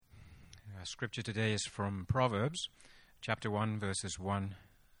Scripture today is from Proverbs, chapter 1, verses 1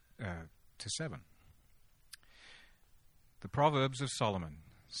 to 7. The Proverbs of Solomon,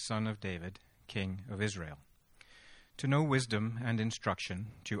 son of David, king of Israel. To know wisdom and instruction,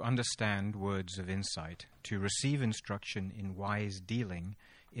 to understand words of insight, to receive instruction in wise dealing,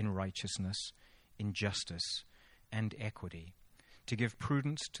 in righteousness, in justice, and equity, to give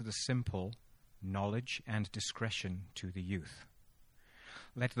prudence to the simple, knowledge and discretion to the youth.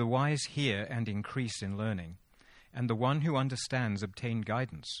 Let the wise hear and increase in learning, and the one who understands obtain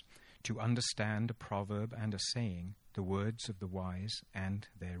guidance, to understand a proverb and a saying, the words of the wise and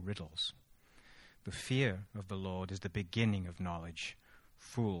their riddles. The fear of the Lord is the beginning of knowledge.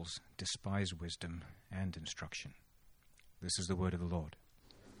 Fools despise wisdom and instruction. This is the word of the Lord.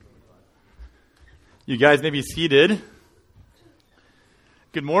 You guys may be seated.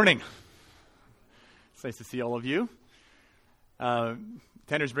 Good morning. It's nice to see all of you.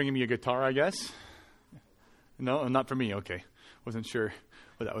 Tanner's bringing me a guitar, I guess. No, not for me. Okay. Wasn't sure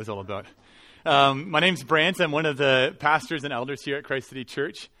what that was all about. My name's Brant. I'm one of the pastors and elders here at Christ City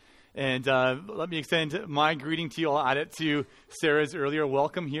Church. And let me extend my greeting to you. I'll add it to Sarah's earlier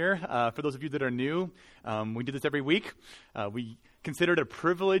welcome here. For those of you that are new, we do this every week. We consider it a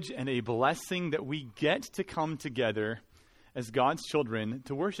privilege and a blessing that we get to come together as God's children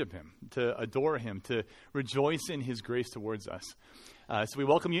to worship Him, to adore Him, to rejoice in His grace towards us. So we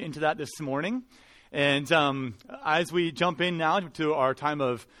welcome you into that this morning. And as we jump in now to our time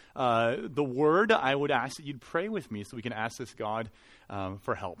of the Word, I would ask that you'd pray with me so we can ask this God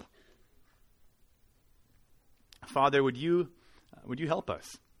for help. Father, would you help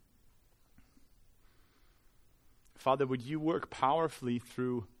us? Father, would you work powerfully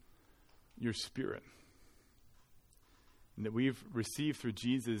through your Spirit? And that we've received through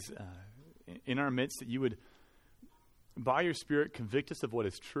Jesus in our midst, that you would, by your Spirit, convict us of what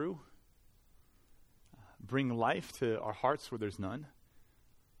is true, bring life to our hearts where there's none.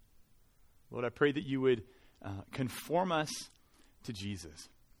 Lord, I pray that you would conform us to Jesus.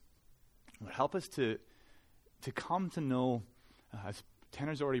 Lord, help us to come to know, as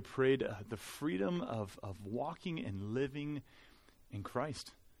Tanner's already prayed, the freedom of walking and living in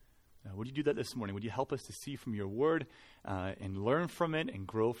Christ. Would you do that this morning? Would you help us to see from your word and learn from it and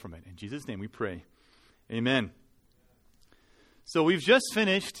grow from it? In Jesus' name we pray. Amen. So we've just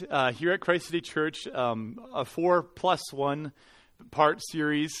finished here at Christ City Church a 4+1 part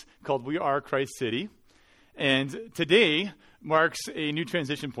series called We Are Christ City. And today marks a new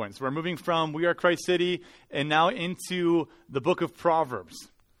transition point. So we're moving from We Are Christ City and now into the book of Proverbs.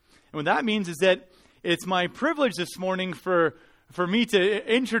 And what that means is that it's my privilege this morning for me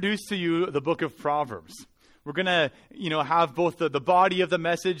to introduce to you the book of Proverbs. We're going to, have both the body of the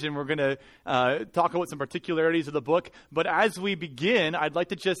message, and we're going to talk about some particularities of the book. But as we begin, I'd like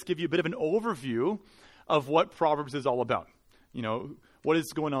to just give you a bit of an overview of what Proverbs is all about. What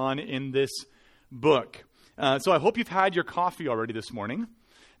is going on in this book. So I hope you've had your coffee already this morning,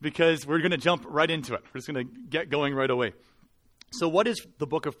 because we're going to jump right into it. We're just going to get going right away. So what is the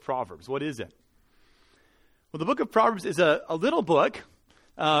book of Proverbs? What is it? Well, the book of Proverbs is a little book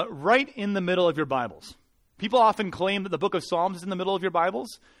right in the middle of your Bibles. People often claim that the book of Psalms is in the middle of your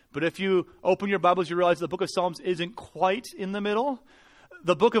Bibles, but if you open your Bibles, you realize the book of Psalms isn't quite in the middle.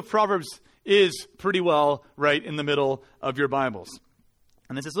 The book of Proverbs is pretty well right in the middle of your Bibles.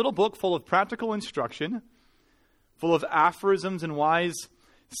 And it's this little book full of practical instruction, full of aphorisms and wise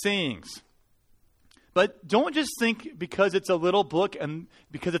sayings. But don't just think because it's a little book and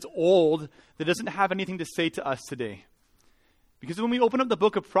because it's old that it doesn't have anything to say to us today. Because when we open up the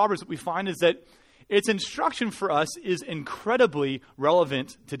book of Proverbs, what we find is that its instruction for us is incredibly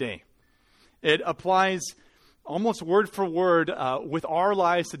relevant today. It applies almost word for word with our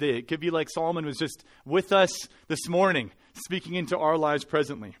lives today. It could be like Solomon was just with us this morning, speaking into our lives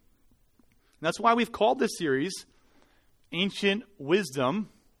presently. And that's why we've called this series Ancient Wisdom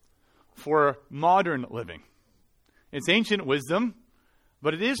for Modern Living. It's ancient wisdom,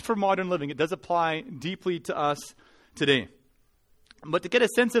 but it is for modern living. It does apply deeply to us today. But to get a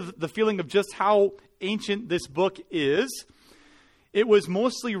sense of the feeling of just how ancient this book is, it was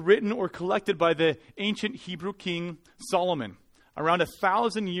mostly written or collected by the ancient Hebrew king Solomon, around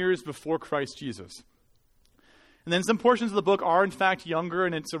 1,000 years before Christ Jesus. And then some portions of the book are, in fact, younger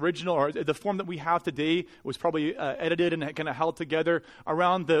in its original, or the form that we have today was probably edited and kind of held together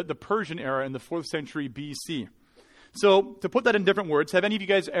around the Persian era in the 4th century BC. So, to put that in different words, have any of you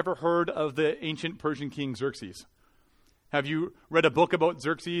guys ever heard of the ancient Persian king Xerxes? Have you read a book about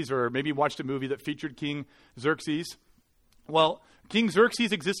Xerxes, or maybe watched a movie that featured King Xerxes? Well, King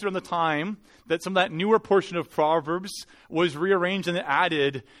Xerxes existed on the time that some of that newer portion of Proverbs was rearranged and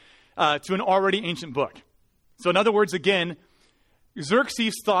added to an already ancient book. So in other words, again,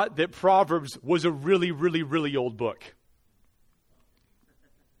 Xerxes thought that Proverbs was a really, really, really old book.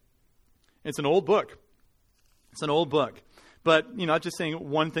 It's an old book. It's an old book. But, not just saying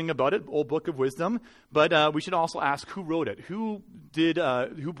one thing about it, old book of wisdom, but we should also ask who wrote it. Who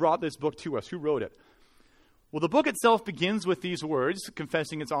brought this book to us? Who wrote it? Well, the book itself begins with these words,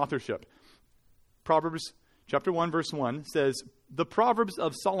 confessing its authorship. Proverbs chapter 1, verse 1 says, "The Proverbs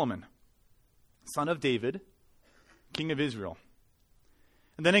of Solomon, son of David, king of Israel."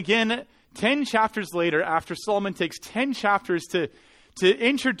 And then again, 10 chapters later, after Solomon takes 10 chapters to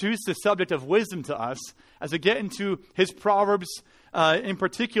introduce the subject of wisdom to us, as we get into his Proverbs in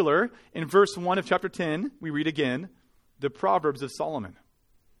particular, in verse 1 of chapter 10, we read again, the Proverbs of Solomon.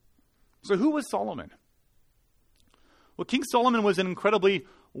 So who was Solomon? Well, King Solomon was an incredibly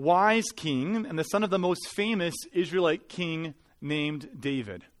wise king and the son of the most famous Israelite king named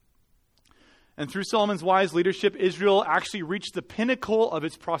David. And through Solomon's wise leadership, Israel actually reached the pinnacle of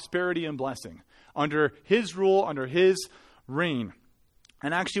its prosperity and blessing under his rule, under his reign.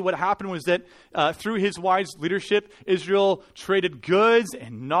 And actually what happened was that through his wise leadership, Israel traded goods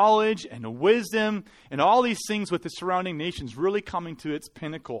and knowledge and wisdom and all these things with the surrounding nations, really coming to its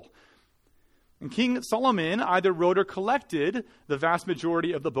pinnacle. And King Solomon either wrote or collected the vast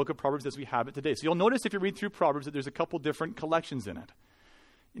majority of the book of Proverbs as we have it today. So you'll notice if you read through Proverbs that there's a couple different collections in it.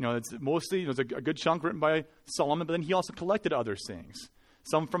 It's mostly, there's a good chunk written by Solomon, but then he also collected other sayings.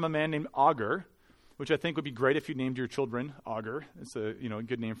 Some from a man named Agur, which I think would be great if you named your children Agur. It's a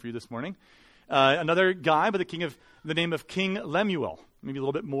good name for you this morning. Another guy by the name of King Lemuel, maybe a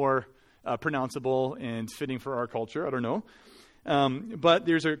little bit more pronounceable and fitting for our culture. I don't know. But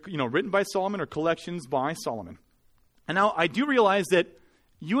there's written by Solomon or collections by Solomon. And now I do realize that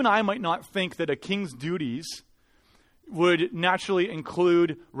you and I might not think that a king's duties would naturally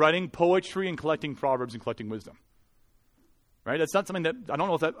include writing poetry and collecting proverbs and collecting wisdom. Right? That's not something that, I don't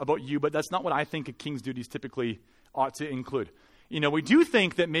know if that about you, but that's not what I think a king's duties typically ought to include. We do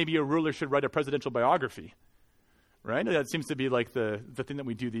think that maybe a ruler should write a presidential biography. Right? That seems to be like the thing that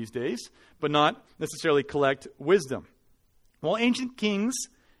we do these days, but not necessarily collect wisdom. Well, ancient kings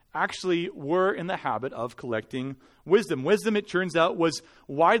actually were in the habit of collecting wisdom. Wisdom, it turns out, was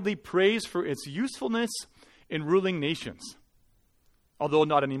widely praised for its usefulness in ruling nations, although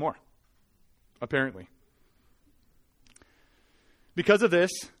not anymore, apparently. Because of this,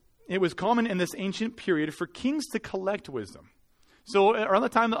 it was common in this ancient period for kings to collect wisdom. So around the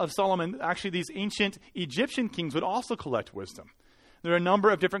time of Solomon, actually these ancient Egyptian kings would also collect wisdom. There are a number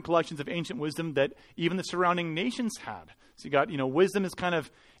of different collections of ancient wisdom that even the surrounding nations had. So you got, wisdom is kind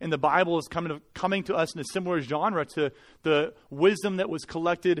of, in the Bible, is coming to us in a similar genre to the wisdom that was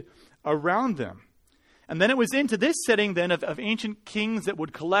collected around them. And then it was into this setting then of ancient kings that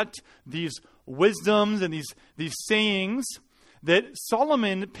would collect these wisdoms and these sayings that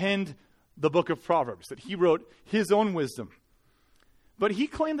Solomon penned the book of Proverbs, that he wrote his own wisdom. But he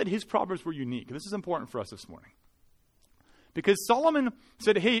claimed that his Proverbs were unique. This is important for us this morning. Because Solomon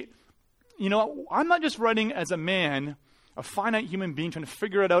said, hey, I'm not just writing as a man, a finite human being trying to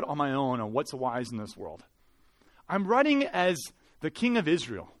figure it out on my own on what's wise in this world. I'm writing as the king of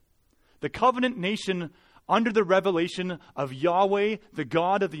Israel, the covenant nation under the revelation of Yahweh, the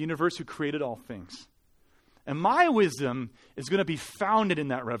God of the universe who created all things. And my wisdom is going to be founded in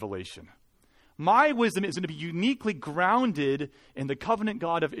that revelation. My wisdom is going to be uniquely grounded in the covenant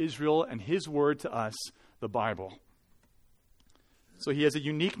God of Israel and his word to us, the Bible. So he has a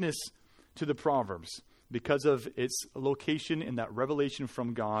uniqueness to the Proverbs because of its location in that revelation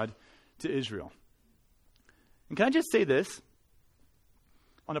from God to Israel. And can I just say this?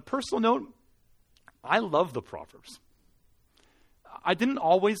 On a personal note, I love the Proverbs. I didn't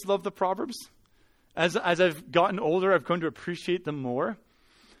always love the Proverbs. As I've gotten older, I've come to appreciate them more.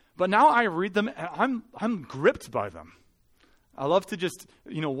 But now I read them and I'm gripped by them. I love to just,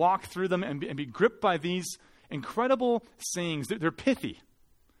 walk through them and be gripped by these incredible sayings. They're pithy.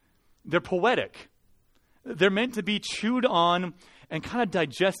 They're poetic. They're meant to be chewed on and kind of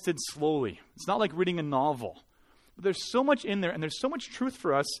digested slowly. It's not like reading a novel. But there's so much in there, and there's so much truth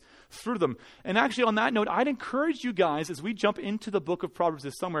for us through them. And actually, on that note, I'd encourage you guys, as we jump into the book of Proverbs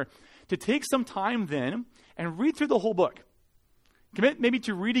this summer, to take some time then and read through the whole book. Commit maybe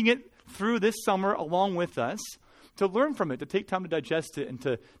to reading it through this summer along with us, to learn from it, to take time to digest it, and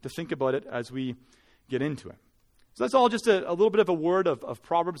to think about it as we get into it. So that's all just a little bit of a word of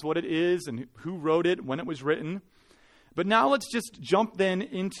Proverbs, what it is and who wrote it, when it was written. But now let's just jump then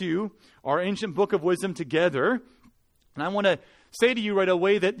into our ancient book of wisdom together. And I want to say to you right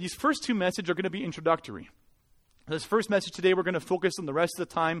away that these first two messages are going to be introductory. This first message today, we're going to focus on the rest of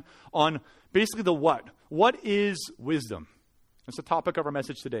the time on basically the what. What is wisdom? That's the topic of our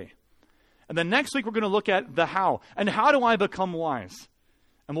message today. And then next week, we're going to look at the how. And how do I become wise?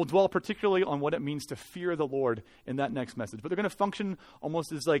 And we'll dwell particularly on what it means to fear the Lord in that next message. But they're going to function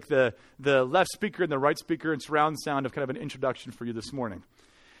almost as like the left speaker and the right speaker and surround sound of kind of an introduction for you this morning.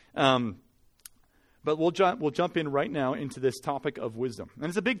 But we'll jump in right now into this topic of wisdom. And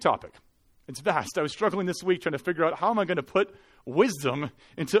it's a big topic. It's vast. I was struggling this week trying to figure out how am I going to put wisdom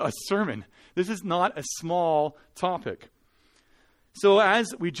into a sermon. This is not a small topic. So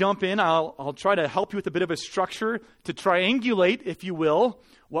as we jump in, I'll try to help you with a bit of a structure to triangulate, if you will,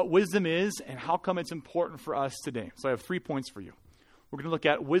 what wisdom is and how come it's important for us today. So I have 3 points for you. We're going to look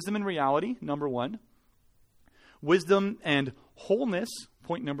at wisdom and reality, number 1. Wisdom and wholeness,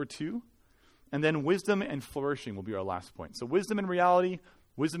 point number 2. And then wisdom and flourishing will be our last point. So wisdom and reality,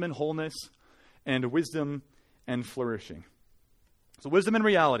 wisdom and wholeness, and wisdom and flourishing. So wisdom and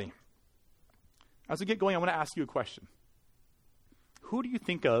reality. As we get going, I want to ask you a question. Who do you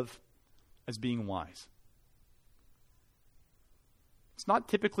think of as being wise? It's not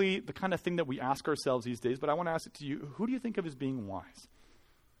typically the kind of thing that we ask ourselves these days, but I want to ask it to you. Who do you think of as being wise?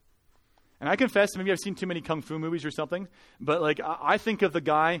 And I confess, maybe I've seen too many kung fu movies or something, but like I think of the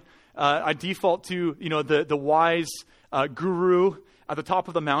guy, I default to, the wise guru at the top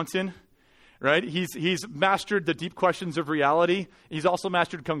of the mountain, right? He's mastered the deep questions of reality. He's also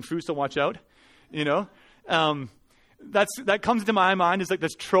mastered kung fu, so watch out, That comes into my mind as like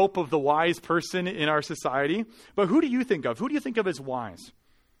this trope of the wise person in our society. But who do you think of? Who do you think of as wise?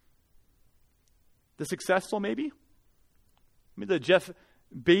 The successful, maybe? Maybe the Jeff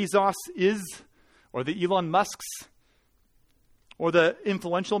Bezos is, or the Elon Musks, or the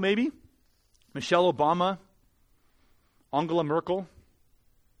influential, maybe? Michelle Obama, Angela Merkel,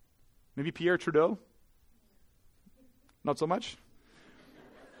 maybe Pierre Trudeau? Not so much?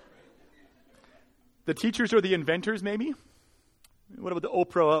 The teachers or the inventors, maybe? What about the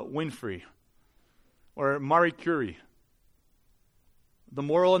Oprah Winfrey? Or Marie Curie? The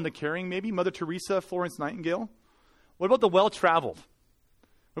moral and the caring, maybe? Mother Teresa, Florence Nightingale? What about the well-traveled?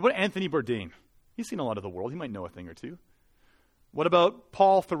 What about Anthony Bourdain? He's seen a lot of the world. He might know a thing or two. What about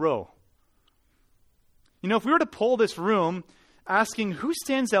Paul Theroux? If we were to poll this room asking who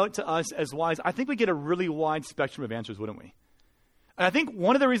stands out to us as wise, I think we get a really wide spectrum of answers, wouldn't we? And I think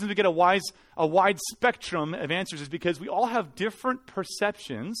one of the reasons we get a wide spectrum of answers is because we all have different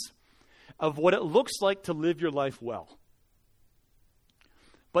perceptions of what it looks like to live your life well.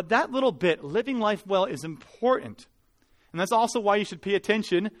 But that little bit, living life well, is important. And that's also why you should pay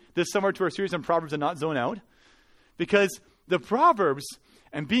attention this summer to our series on Proverbs and not zone out. Because the Proverbs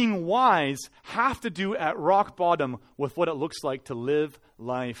and being wise have to do at rock bottom with what it looks like to live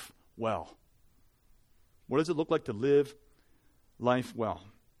life well. What does it look like to live life well?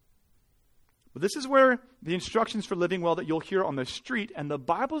 But this is where the instructions for living well that you'll hear on the street and the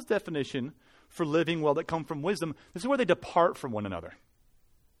Bible's definition for living well that come from wisdom, this is where they depart from one another.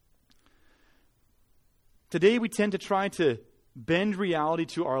 Today we tend to try to bend reality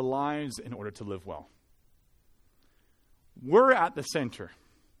to our lives in order to live well. We're at the center,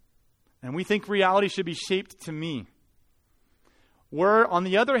 and we think reality should be shaped to me. Where, on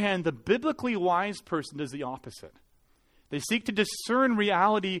the other hand, the biblically wise person does the opposite. They seek to discern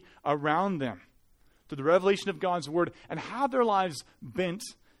reality around them through the revelation of God's word and have their lives bent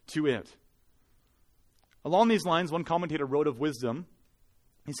to it. Along these lines, one commentator wrote of wisdom.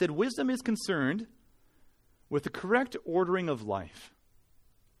 He said, wisdom is concerned with the correct ordering of life.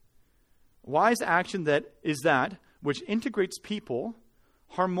 Wise action that is that which integrates people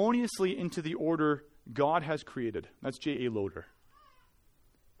harmoniously into the order God has created. That's J.A. Loder.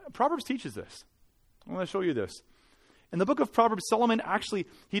 Proverbs teaches this. I want to show you this. In the book of Proverbs, Solomon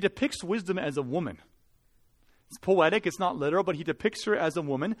he depicts wisdom as a woman. It's poetic, it's not literal, but he depicts her as a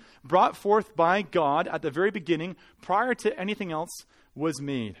woman brought forth by God at the very beginning, prior to anything else was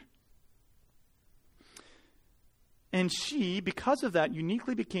made. And she, because of that,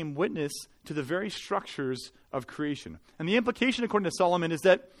 uniquely became witness to the very structures of creation. And the implication, according to Solomon, is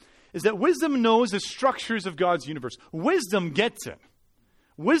that wisdom knows the structures of God's universe. Wisdom gets it.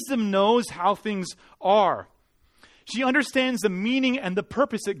 Wisdom knows how things are. She understands the meaning and the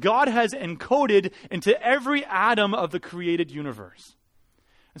purpose that God has encoded into every atom of the created universe.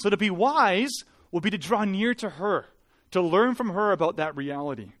 And so to be wise will be to draw near to her, to learn from her about that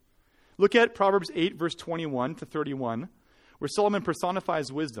reality. Look at Proverbs 8, verse 21 to 31, where Solomon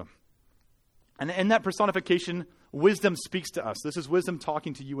personifies wisdom. And in that personification, wisdom speaks to us. This is wisdom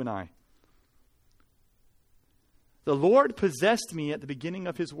talking to you and I. The Lord possessed me at the beginning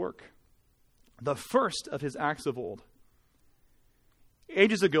of his work. the first of his acts of old.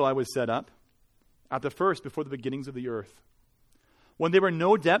 Ages ago I was set up, at the first before the beginnings of the earth. When there were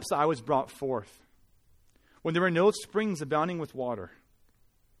no depths, I was brought forth. When there were no springs abounding with water.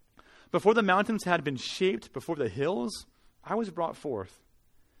 Before the mountains had been shaped, before the hills, I was brought forth.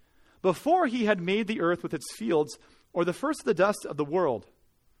 Before he had made the earth with its fields, or the first of the dust of the world.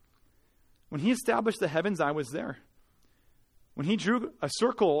 When he established the heavens, I was there. When he drew a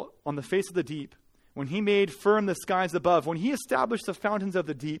circle on the face of the deep, when he made firm the skies above, when he established the fountains of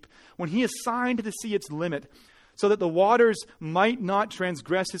the deep, when he assigned to the sea its limit, so that the waters might not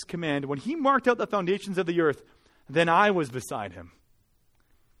transgress his command, when he marked out the foundations of the earth, then I was beside him,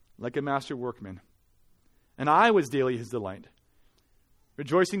 like a master workman. And I was daily his delight,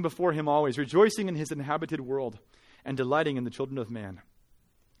 rejoicing before him always, rejoicing in his inhabited world, and delighting in the children of man.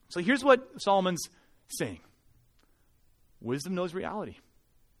 So here's what Solomon's saying. Wisdom knows reality.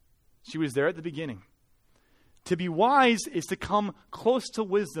 She was there at the beginning. To be wise is to come close to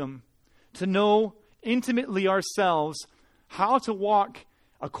wisdom, to know intimately ourselves how to walk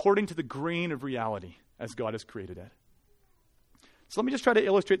according to the grain of reality as God has created it. So let me just try to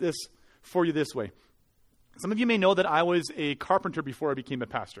illustrate this for you this way. Some of you may know that I was a carpenter before I became a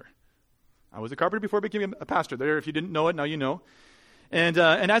pastor. I was a carpenter before I became a pastor. There, if you didn't know it, now you know. And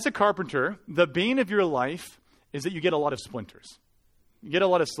as a carpenter, the bane of your life is that you get a lot of splinters. You get a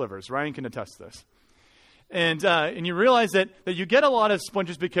lot of slivers. Ryan can attest to this. And you realize that you get a lot of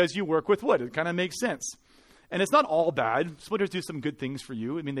splinters because you work with wood. It kind of makes sense. And it's not all bad. Splinters do some good things for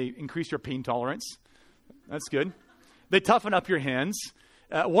you. I mean, they increase your pain tolerance. That's good. They toughen up your hands.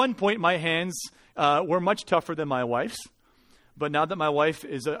 At one point, my hands were much tougher than my wife's. But now that my wife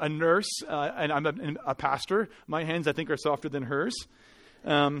is a nurse and I'm a pastor, my hands, I think, are softer than hers. We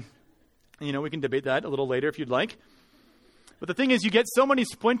can debate that a little later if you'd like. But the thing is, you get so many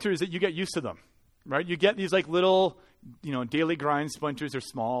splinters that you get used to them, right? You get these like little, daily grind splinters. They're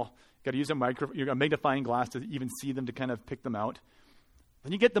small. You got to use a magnifying glass to even see them, to kind of pick them out.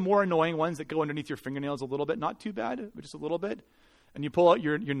 Then you get the more annoying ones that go underneath your fingernails a little bit. Not too bad, but just a little bit. And you pull out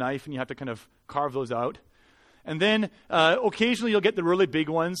your knife and you have to kind of carve those out. And then occasionally you'll get the really big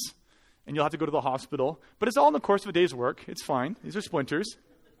ones and you'll have to go to the hospital. But it's all in the course of a day's work. It's fine. These are splinters.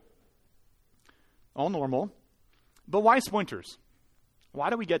 All normal. But why splinters? Why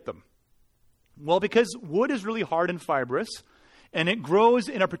do we get them? Well, because wood is really hard and fibrous, and it grows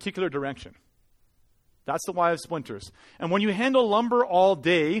in a particular direction. That's the why of splinters. And when you handle lumber all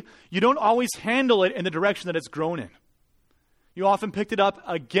day, you don't always handle it in the direction that it's grown in. You often picked it up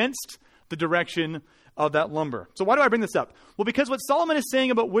against the direction of that lumber. So why do I bring this up? Well, because what Solomon is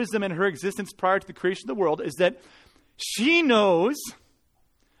saying about wisdom and her existence prior to the creation of the world is that she knows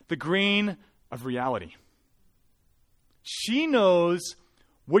the grain of reality. She knows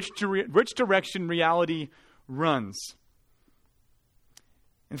which direction reality runs.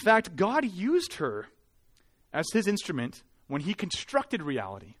 In fact, God used her as his instrument when he constructed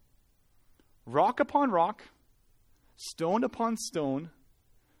reality. Rock upon rock, stone upon stone,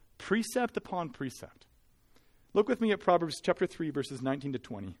 precept upon precept. Look with me at Proverbs chapter 3, verses 19 to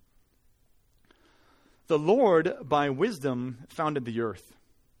 20. The Lord by wisdom founded the earth.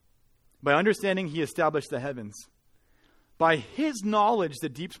 By understanding he established the heavens. By his knowledge the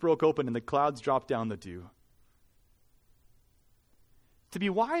deeps broke open and the clouds dropped down the dew. To be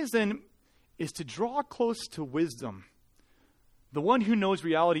wise, then, is to draw close to wisdom, the one who knows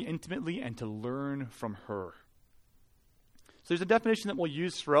reality intimately, and to learn from her. So there's a definition that we'll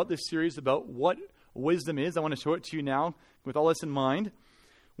use throughout this series about what wisdom is. I want to show it to you now with all this in mind.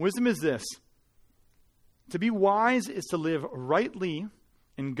 Wisdom is this. To be wise is to live rightly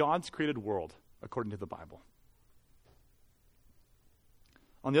in God's created world, according to the Bible.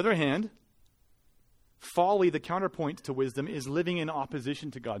 On the other hand, folly, the counterpoint to wisdom, is living in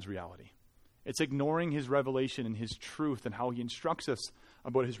opposition to God's reality. It's ignoring his revelation and his truth and how he instructs us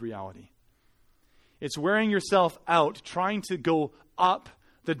about his reality. It's wearing yourself out, trying to go up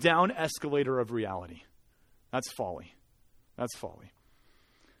the down escalator of reality. That's folly. That's folly.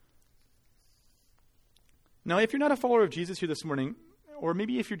 Now, if you're not a follower of Jesus here this morning, or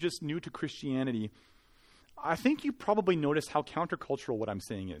maybe if you're just new to Christianity, I think you probably noticed how countercultural what I'm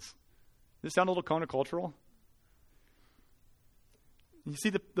saying is. Does this sound a little countercultural? You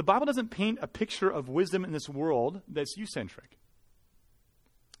see, the Bible doesn't paint a picture of wisdom in this world that's you-centric.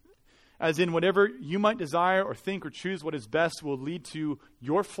 As in, whatever you might desire or think or choose what is best will lead to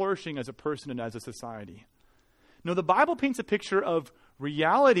your flourishing as a person and as a society. No, the Bible paints a picture of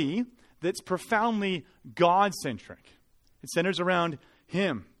reality that's profoundly God-centric. It centers around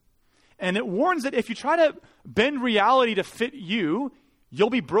him. And it warns that if you try to bend reality to fit you, you'll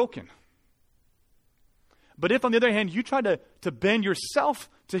be broken. But if, on the other hand, you try to bend yourself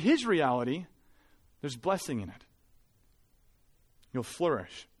to his reality, there's blessing in it. You'll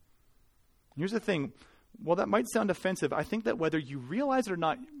flourish. Here's the thing. While that might sound offensive, I think that whether you realize it or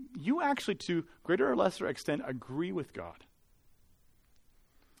not, you actually, to greater or lesser extent, agree with God.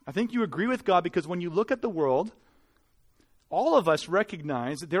 I think you agree with God because when you look at the world, all of us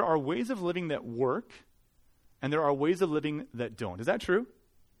recognize that there are ways of living that work and there are ways of living that don't. Is that true?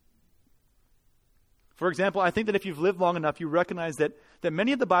 For example, I think that if you've lived long enough, you recognize that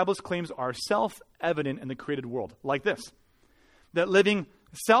many of the Bible's claims are self-evident in the created world, like this. That living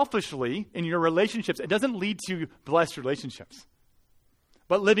selfishly in your relationships, it doesn't lead to blessed relationships.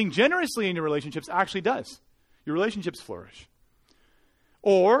 But living generously in your relationships actually does. Your relationships flourish.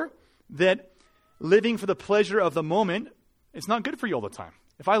 Or that living for the pleasure of the moment, it's not good for you all the time.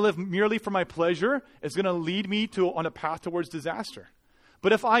 If I live merely for my pleasure, it's going to lead me on a path towards disaster.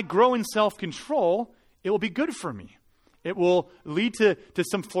 But if I grow in self-control, it will be good for me. It will lead to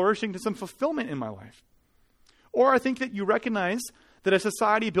some flourishing, to some fulfillment in my life. Or I think that you recognize that a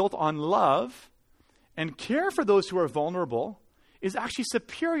society built on love and care for those who are vulnerable is actually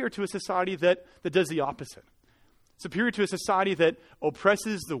superior to a society that does the opposite. Superior to a society that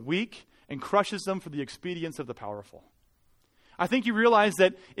oppresses the weak and crushes them for the expedience of the powerful. I think you realize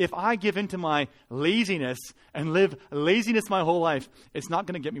that if I give into my laziness and live laziness my whole life, it's not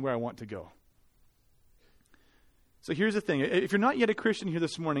going to get me where I want to go. So here's the thing. If you're not yet a Christian here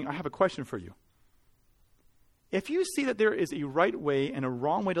this morning, I have a question for you. If you see that there is a right way and a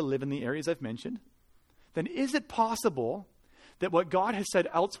wrong way to live in the areas I've mentioned, then is it possible that what God has said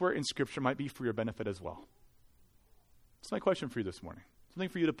elsewhere in Scripture might be for your benefit as well? That's my question for you this morning. Something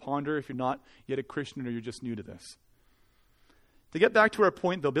for you to ponder if you're not yet a Christian or you're just new to this. To get back to our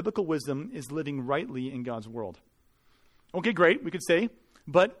point, though, biblical wisdom is living rightly in God's world. Okay, great, we could say,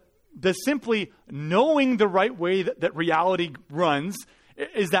 but does simply knowing the right way that reality runs,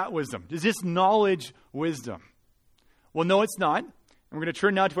 is that wisdom? Is this knowledge wisdom? Well, no, it's not. And we're going to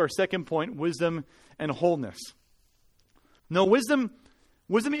turn now to our second point, wisdom and wholeness. No, wisdom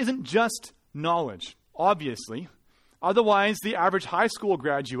isn't just knowledge, obviously. Otherwise, the average high school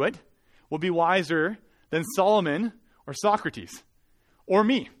graduate will be wiser than Solomon or Socrates or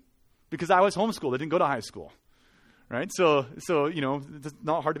me, because I was homeschooled. I didn't go to high school, right? So it's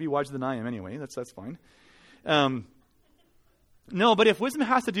not hard to be wiser than I am anyway. That's fine. No, but if wisdom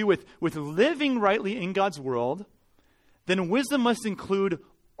has to do with living rightly in God's world, then wisdom must include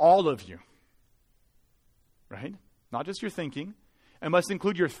all of you, right? Not just your thinking. It must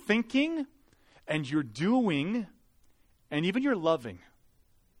include your thinking and your doing and even your loving.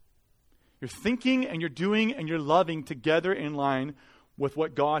 Your thinking and your doing and your loving together in line with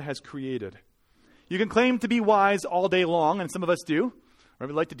what God has created. You can claim to be wise all day long, and some of us do, or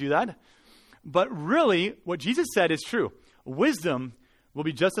we like to do that. But really, what Jesus said is true. Wisdom will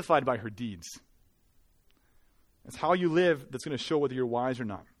be justified by her deeds. It's how you live that's going to show whether you're wise or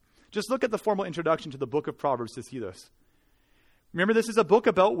not. Just look at the formal introduction to the book of Proverbs to see this. Remember, this is a book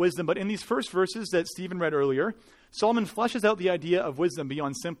about wisdom, but in these first verses that Stephen read earlier, Solomon fleshes out the idea of wisdom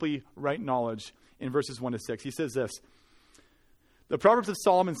beyond simply right knowledge in verses 1 to 6. He says this, the Proverbs of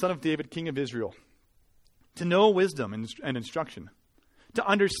Solomon, son of David, king of Israel, to know wisdom and instruction, to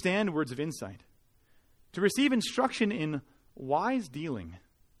understand words of insight, to receive instruction in wise dealing,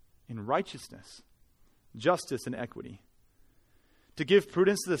 in righteousness, justice, and equity, to give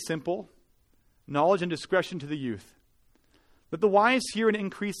prudence to the simple, knowledge and discretion to the youth. Let the wise hear an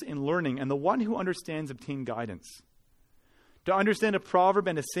increase in learning, and the one who understands obtain guidance. To understand a proverb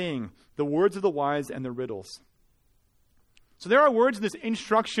and a saying, the words of the wise and their riddles. So there are words in this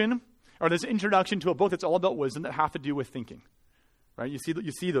instruction, or this introduction to a book that's all about wisdom that have to do with thinking. Right? You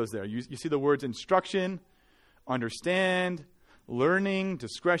see those there. You see the words instruction, understand, learning,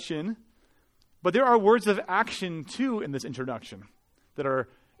 discretion. But there are words of action too in this introduction that are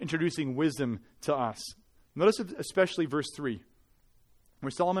introducing wisdom to us. Notice especially verse 3, where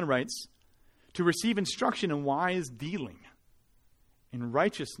Solomon writes, to receive instruction in wise dealing, in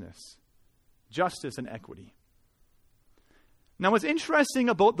righteousness, justice, and equity. Now, what's interesting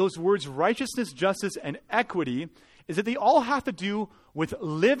about those words, righteousness, justice, and equity, is that they all have to do with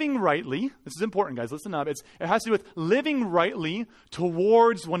living rightly. This is important, guys. Listen up. It has to do with living rightly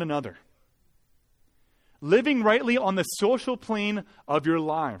towards one another. Living rightly on the social plane of your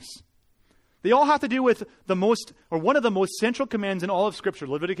lives. They all have to do with one of the most central commands in all of Scripture,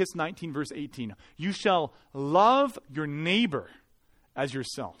 Leviticus 19, verse 18. You shall love your neighbor as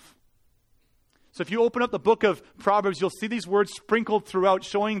yourself. So if you open up the book of Proverbs, you'll see these words sprinkled throughout,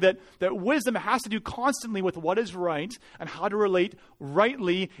 showing that wisdom has to do constantly with what is right and how to relate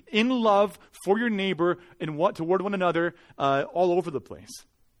rightly in love for your neighbor and what toward one another all over the place.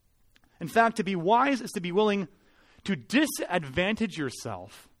 In fact, to be wise is to be willing to disadvantage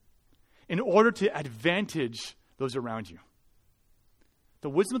yourself in order to advantage those around you. The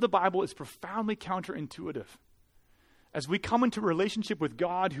wisdom of the Bible is profoundly counterintuitive. As we come into a relationship with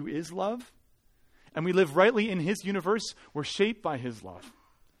God who is love, and we live rightly in his universe, we're shaped by his love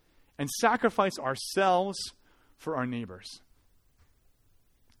and sacrifice ourselves for our neighbors.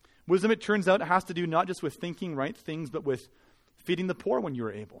 Wisdom, it turns out, has to do not just with thinking right things, but with feeding the poor when you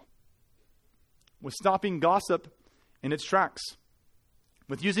are able, with stopping gossip in its tracks,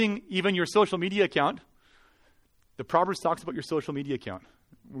 with using even your social media account. The Proverbs talks about your social media account.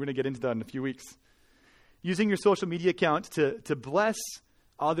 We're going to get into that in a few weeks. Using your social media account to bless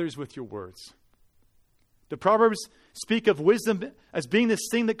others with your words. The Proverbs speak of wisdom as being this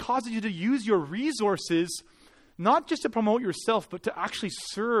thing that causes you to use your resources not just to promote yourself, but to actually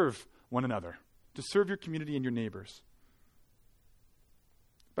serve one another, to serve your community and your neighbors.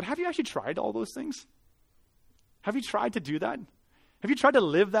 But have you actually tried all those things? Have you tried to do that? Have you tried to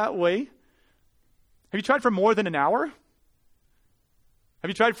live that way? Have you tried for more than an hour? Have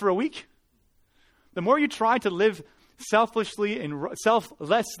you tried for a week? The more you try to live selflessly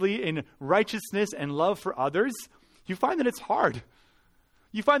in righteousness and love for others, you find that it's hard.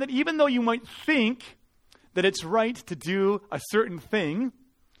 You find that even though you might think that it's right to do a certain thing,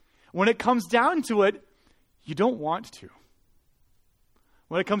 when it comes down to it, you don't want to.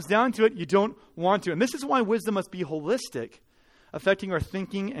 When it comes down to it, you don't want to. And this is why wisdom must be holistic, affecting our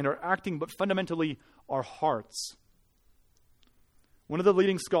thinking and our acting, but fundamentally our hearts. One of the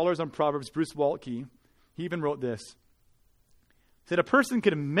leading scholars on Proverbs, Bruce Waltke, he even wrote this. He said, a person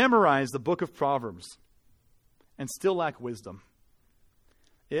could memorize the book of Proverbs and still lack wisdom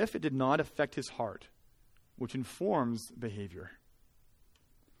if it did not affect his heart, which informs behavior.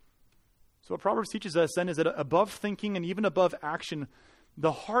 So what Proverbs teaches us then is that above thinking and even above action,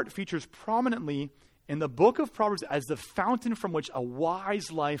 the heart features prominently in the book of Proverbs as the fountain from which a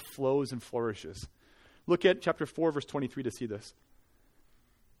wise life flows and flourishes. Look at chapter 4, verse 23 to see this.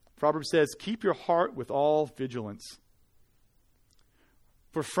 Proverbs says, keep your heart with all vigilance,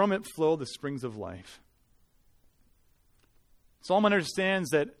 for from it flow the springs of life. Solomon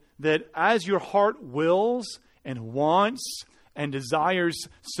understands that as your heart wills and wants and desires,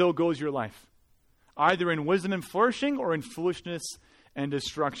 so goes your life, either in wisdom and flourishing or in foolishness and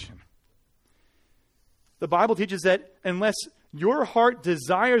destruction. The Bible teaches that unless your heart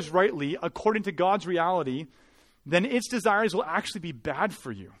desires rightly according to God's reality, then its desires will actually be bad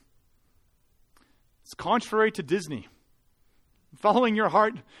for you. It's contrary to Disney. Following your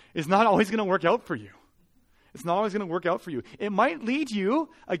heart is not always going to work out for you. It's not always going to work out for you. It might lead you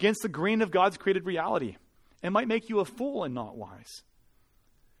against the grain of God's created reality. It might make you a fool and not wise.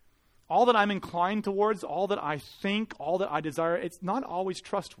 All that I'm inclined towards, all that I think, all that I desire, it's not always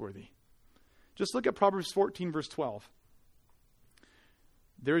trustworthy. Just look at Proverbs 14, verse 12.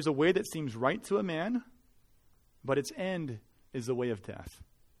 There is a way that seems right to a man, but its end is the way of death.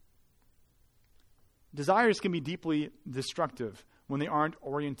 Desires can be deeply destructive when they aren't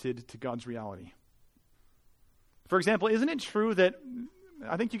oriented to God's reality. For example, isn't it true that,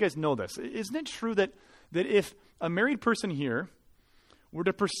 I think you guys know this, isn't it true that if a married person here were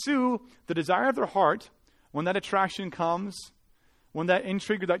to pursue the desire of their heart, when that attraction comes, when that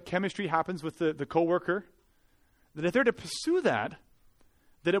intrigue or that chemistry happens with the coworker, that if they're to pursue that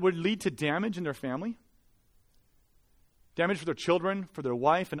it would lead to damage in their family? Damage for their children, for their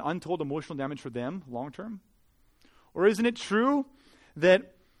wife, and untold emotional damage for them long term? Or isn't it true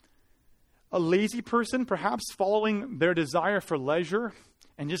that a lazy person, perhaps following their desire for leisure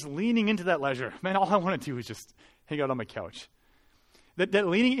and just leaning into that leisure, man, all I want to do is just hang out on my couch, that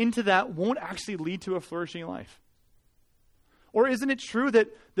leaning into that won't actually lead to a flourishing life? Or isn't it true that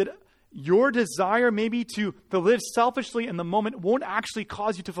your desire maybe to live selfishly in the moment won't actually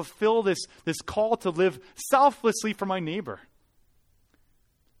cause you to fulfill this call to live selflessly for my neighbor?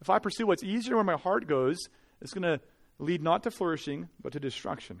 If I pursue what's easier where my heart goes, it's going to lead not to flourishing, but to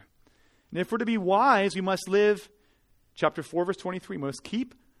destruction. And if we're to be wise, we must live, chapter 4, verse 23, we must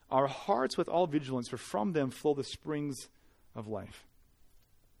keep our hearts with all vigilance, for from them flow the springs of life.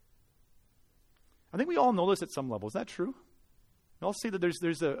 I think we all know this at some level. Is that true? We all see that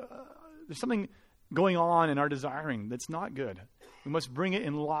there's something going on in our desiring that's not good. We must bring it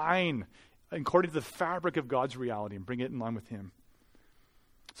in line according to the fabric of God's reality and bring it in line with Him.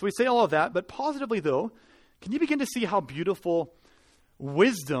 So we say all of that, but positively though, can you begin to see how beautiful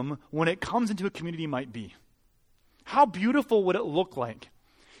wisdom when it comes into a community might be. How beautiful would it look like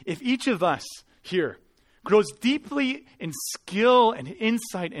if each of us here grows deeply in skill and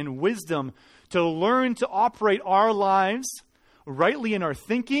insight and wisdom to learn to operate our lives rightly in our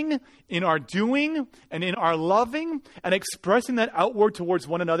thinking, in our doing, and in our loving, and expressing that outward towards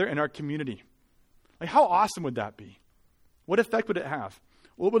one another in our community. Like, how awesome would that be? What effect would it have?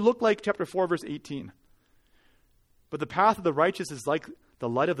 Well, it would look like chapter 4, verse 18. But the path of the righteous is like the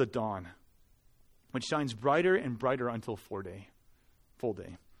light of the dawn, which shines brighter and brighter until full day.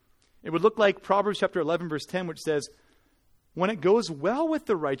 It would look like Proverbs chapter 11, verse 10, which says, when it goes well with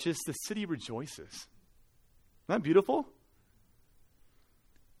the righteous, the city rejoices. Isn't that beautiful?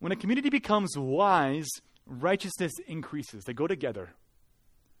 When a community becomes wise, righteousness increases. They go together.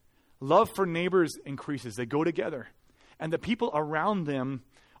 Love for neighbors increases. They go together. And the people around them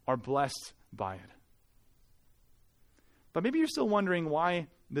are blessed by it. But maybe you're still wondering why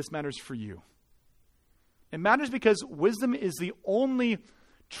this matters for you. It matters because wisdom is the only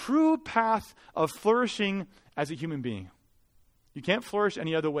true path of flourishing as a human being. You can't flourish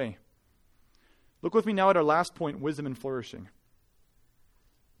any other way. Look with me now at our last point, wisdom and flourishing.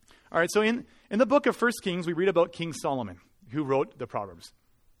 All right, so in the book of 1 Kings, we read about King Solomon, who wrote the Proverbs.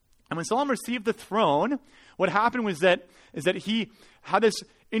 And when Solomon received the throne, what happened was that he had this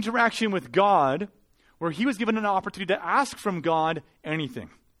interaction with God where he was given an opportunity to ask from God anything.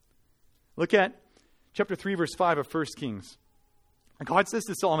 Look at chapter 3, verse 5 of 1 Kings. And God says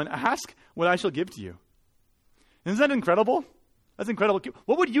to Solomon, ask what I shall give to you. Isn't that incredible? That's incredible.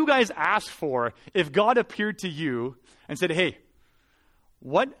 What would you guys ask for if God appeared to you and said, hey,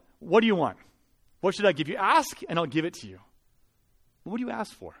 what do you want? What should I give you? Ask and I'll give it to you. What would you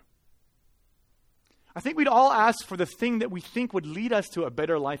ask for? I think we'd all ask for the thing that we think would lead us to a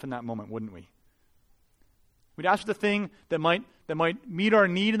better life in that moment, wouldn't we? We'd ask for the thing that might meet our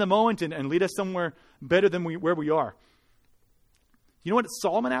need in the moment and lead us somewhere better than where we are. You know what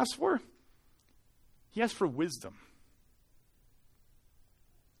Solomon asked for? He asked for wisdom.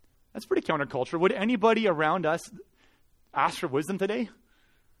 That's pretty counterculture. Would anybody around us ask for wisdom today?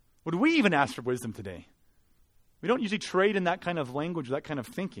 Would we even ask for wisdom today? We don't usually trade in that kind of language, that kind of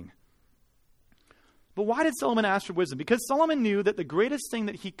thinking. But why did Solomon ask for wisdom? Because Solomon knew that the greatest thing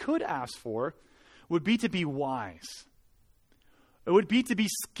that he could ask for would be to be wise. It would be to be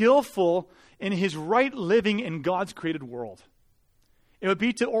skillful in his right living in God's created world. It would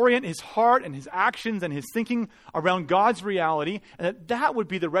be to orient his heart and his actions and his thinking around God's reality, and that would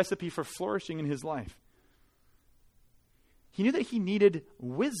be the recipe for flourishing in his life. He knew that he needed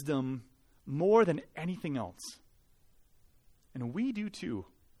wisdom more than anything else. And we do too.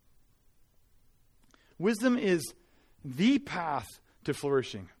 Wisdom is the path to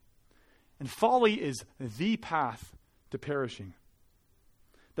flourishing. And folly is the path to perishing.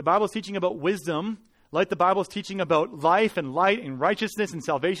 The Bible is teaching about wisdom, like the Bible is teaching about life and light and righteousness and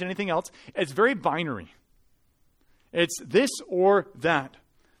salvation and anything else. It's very binary. It's this or that.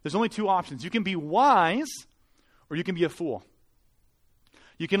 There's only two options. You can be wise or you can be a fool.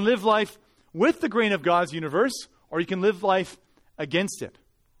 You can live life with the grain of God's universe, or you can live life against it.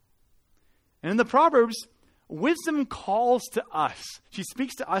 And in the Proverbs, wisdom calls to us. She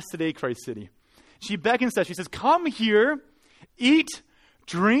speaks to us today, Christ City. She beckons us. She says, come here, eat,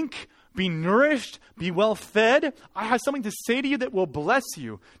 drink, be nourished, be well fed. I have something to say to you that will bless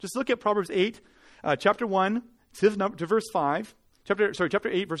you. Just look at Proverbs 8, chapter 1 to verse 5. Chapter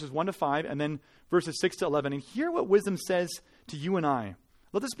 8, verses 1 to 5, and then verses 6 to 11. And hear what wisdom says to you and I.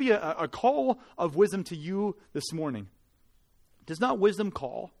 Let this be a call of wisdom to you this morning. Does not wisdom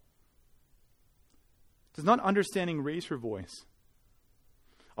call? Does not understanding raise her voice?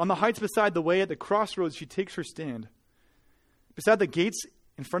 On the heights beside the way, at the crossroads, she takes her stand. Beside the gates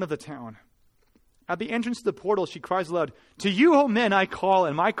in front of the town. At the entrance to the portal, she cries aloud, to you, O men, I call,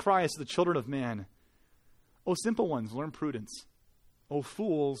 and my cry is to the children of man. O simple ones, learn prudence. O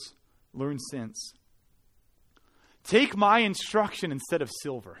fools, learn sense. Take my instruction instead of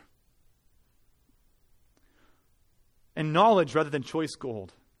silver, and knowledge rather than choice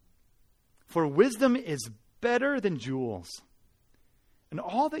gold. For wisdom is better than jewels, and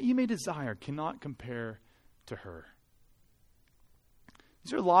all that you may desire cannot compare to her.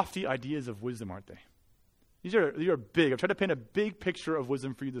 These are lofty ideas of wisdom, aren't they? These are big. I've tried to paint a big picture of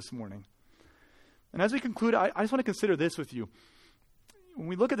wisdom for you this morning. And as we conclude, I just want to consider this with you. When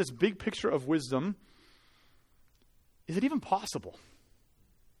we look at this big picture of wisdom, is it even possible?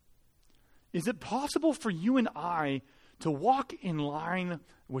 Is it possible for you and I to walk in line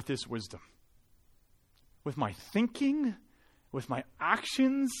with this wisdom? With my thinking, with my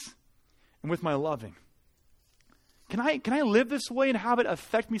actions, and with my loving? Can I live this way and have it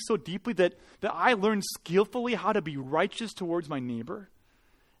affect me so deeply that I learn skillfully how to be righteous towards my neighbor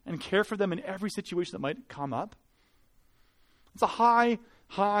and care for them in every situation that might come up? It's a high,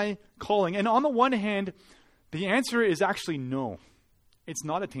 high calling. And on the one hand, the answer is actually no. It's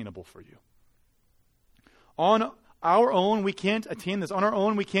not attainable for you. On our own, we can't attain this. On our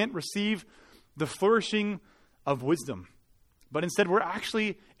own, we can't receive the flourishing of wisdom. But instead, we're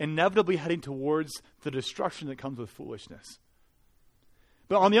actually inevitably heading towards the destruction that comes with foolishness.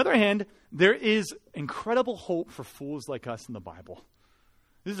 But on the other hand, there is incredible hope for fools like us in the Bible.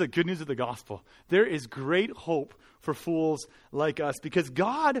 This is the good news of the gospel. There is great hope for fools like us because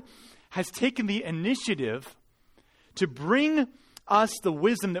God has taken the initiative to bring us the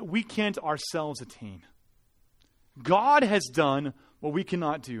wisdom that we can't ourselves attain. God has done what we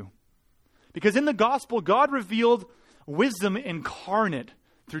cannot do. Because in the gospel, God revealed wisdom incarnate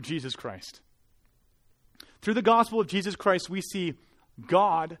through Jesus Christ. Through the gospel of Jesus Christ, we see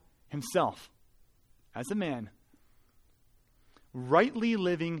God himself, as a man, rightly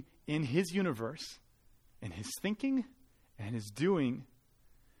living in his universe, in his thinking, and his doing,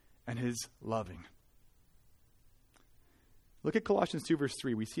 and his loving. Look at Colossians 2, verse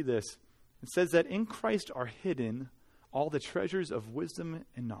 3. We see this. It says that in Christ are hidden all the treasures of wisdom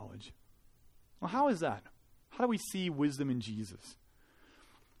and knowledge. Well, how is that? How do we see wisdom in Jesus?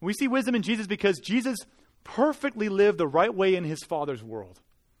 We see wisdom in Jesus because Jesus perfectly lived the right way in his Father's world.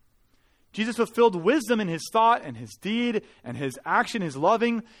 Jesus fulfilled wisdom in his thought and his deed and his action, his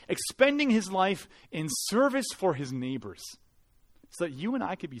loving, expending his life in service for his neighbors so that you and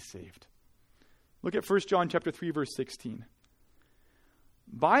I could be saved. Look at 1 John chapter 3, verse 16.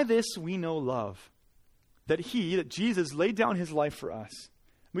 By this we know love, that Jesus laid down his life for us.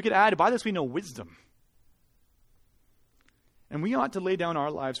 We could add, by this we know wisdom. And we ought to lay down our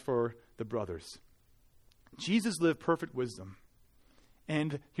lives for the brothers. Jesus lived perfect wisdom.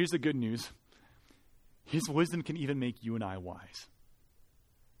 And here's the good news. His wisdom can even make you and I wise.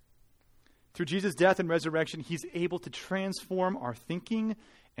 Through Jesus' death and resurrection, he's able to transform our thinking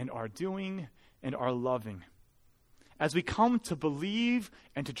and our doing and our loving. As we come to believe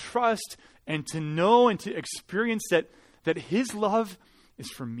and to trust and to know and to experience that his love is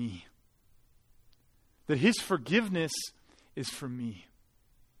for me. That his forgiveness is for me.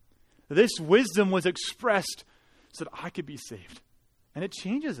 This wisdom was expressed so that I could be saved. And it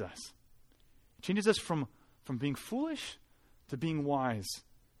changes us. It changes us from being foolish to being wise.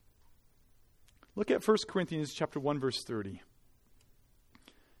 Look at 1 Corinthians chapter 1, verse 30.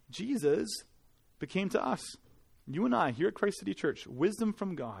 Jesus became to us, you and I, here at Christ City Church, wisdom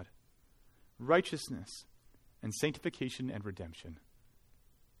from God, righteousness, and sanctification and redemption.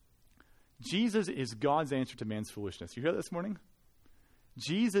 Jesus is God's answer to man's foolishness. You hear that this morning?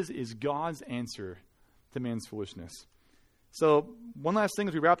 Jesus is God's answer to man's foolishness. So, one last thing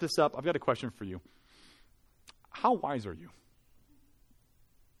as we wrap this up, I've got a question for you. How wise are you?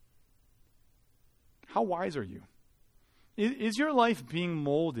 How wise are you? Is your life being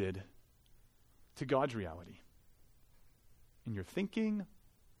molded to God's reality? In your thinking,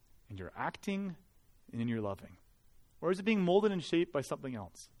 in your acting, and in your loving? Or is it being molded and shaped by something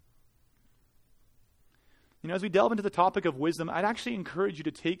else? You know, as we delve into the topic of wisdom, I'd actually encourage you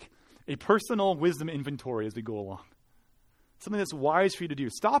to take a personal wisdom inventory as we go along. Something that's wise for you to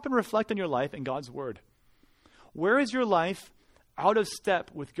do. Stop and reflect on your life and God's word. Where is your life out of step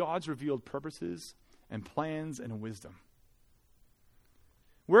with God's revealed purposes and plans and wisdom?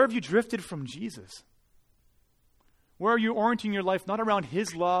 Where have you drifted from Jesus? Where are you orienting your life not around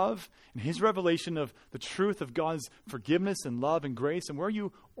his love and his revelation of the truth of God's forgiveness and love and grace, and where are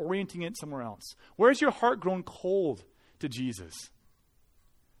you orienting it somewhere else? Where has your heart grown cold to Jesus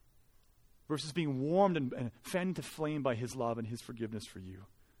versus being warmed and fanned into flame by his love and his forgiveness for you?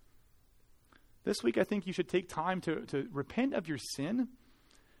 This week, I think you should take time to repent of your sin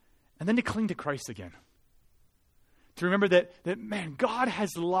and then to cling to Christ again. To remember that man, God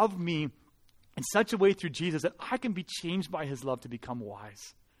has loved me in such a way through Jesus that I can be changed by his love to become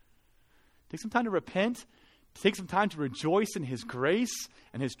wise. Take some time to repent. Take some time to rejoice in his grace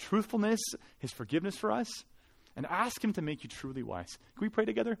and his truthfulness, his forgiveness for us, and ask him to make you truly wise. Can we pray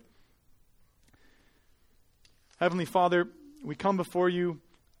together? Heavenly Father, we come before you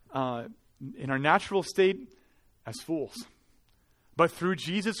in our natural state as fools. But through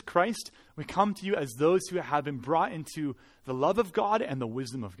Jesus Christ, we come to you as those who have been brought into the love of God and the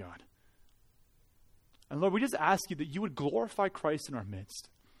wisdom of God. And Lord, we just ask you that you would glorify Christ in our midst.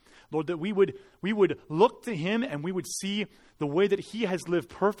 Lord, that we would look to him and we would see the way that he has lived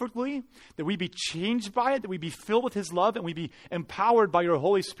perfectly, that we be changed by it, that we be filled with his love, and we be empowered by your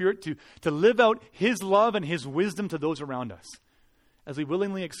Holy Spirit to live out his love and his wisdom to those around us, as we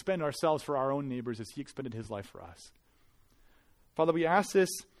willingly expend ourselves for our own neighbors as he expended his life for us. Father, we ask this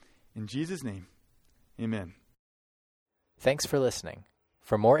in Jesus' name. Amen. Thanks for listening.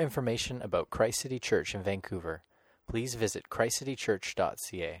 For more information about Christ City Church in Vancouver, please visit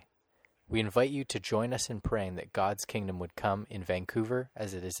christcitychurch.ca. We invite you to join us in praying that God's kingdom would come in Vancouver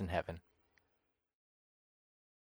as it is in heaven.